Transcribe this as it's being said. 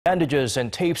Bandages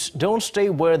and tapes don't stay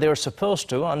where they're supposed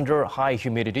to under high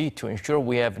humidity. To ensure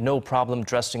we have no problem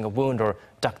dressing a wound or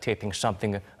duct taping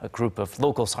something, a group of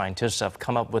local scientists have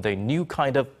come up with a new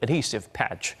kind of adhesive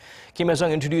patch.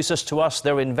 Hyesung introduces to us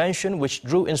their invention, which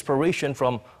drew inspiration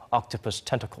from octopus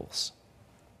tentacles.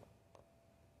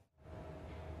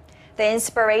 The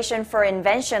inspiration for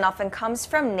invention often comes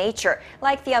from nature,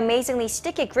 like the amazingly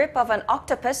sticky grip of an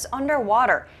octopus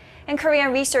underwater. And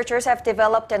Korean researchers have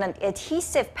developed an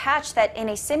adhesive patch that in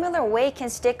a similar way can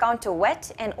stick onto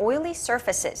wet and oily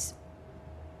surfaces.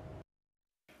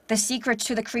 The secret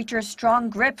to the creature's strong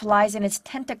grip lies in its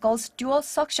tentacles' dual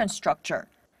suction structure.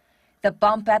 The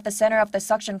bump at the center of the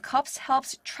suction cups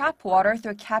helps trap water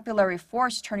through capillary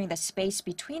force, turning the space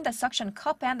between the suction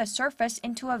cup and the surface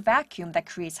into a vacuum that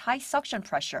creates high suction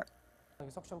pressure.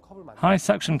 High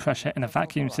suction pressure in a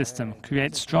vacuum system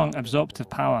creates strong absorptive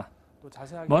power.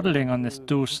 Modeling on this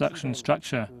dual suction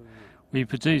structure, we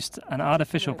produced an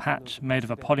artificial patch made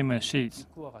of a polymer sheet.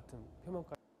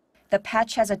 The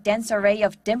patch has a dense array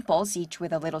of dimples, each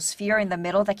with a little sphere in the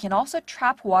middle that can also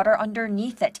trap water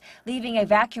underneath it, leaving a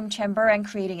vacuum chamber and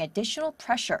creating additional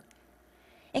pressure.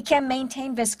 It can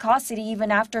maintain viscosity even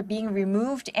after being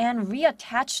removed and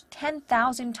reattached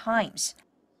 10,000 times.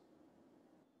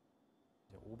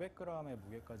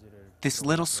 This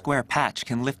little square patch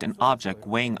can lift an object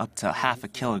weighing up to half a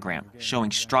kilogram, showing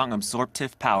strong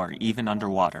absorptive power even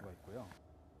underwater.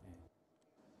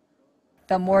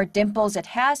 The more dimples it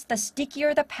has, the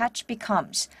stickier the patch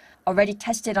becomes. Already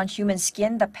tested on human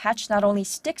skin, the patch not only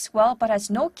sticks well but has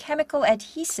no chemical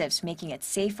adhesives, making it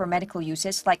safe for medical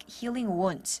uses like healing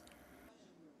wounds.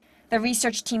 The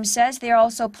research team says they are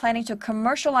also planning to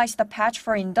commercialize the patch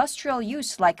for industrial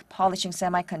use like polishing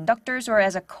semiconductors or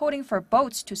as a coating for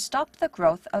boats to stop the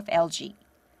growth of algae.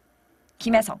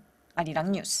 김혜성, Arirang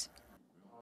News.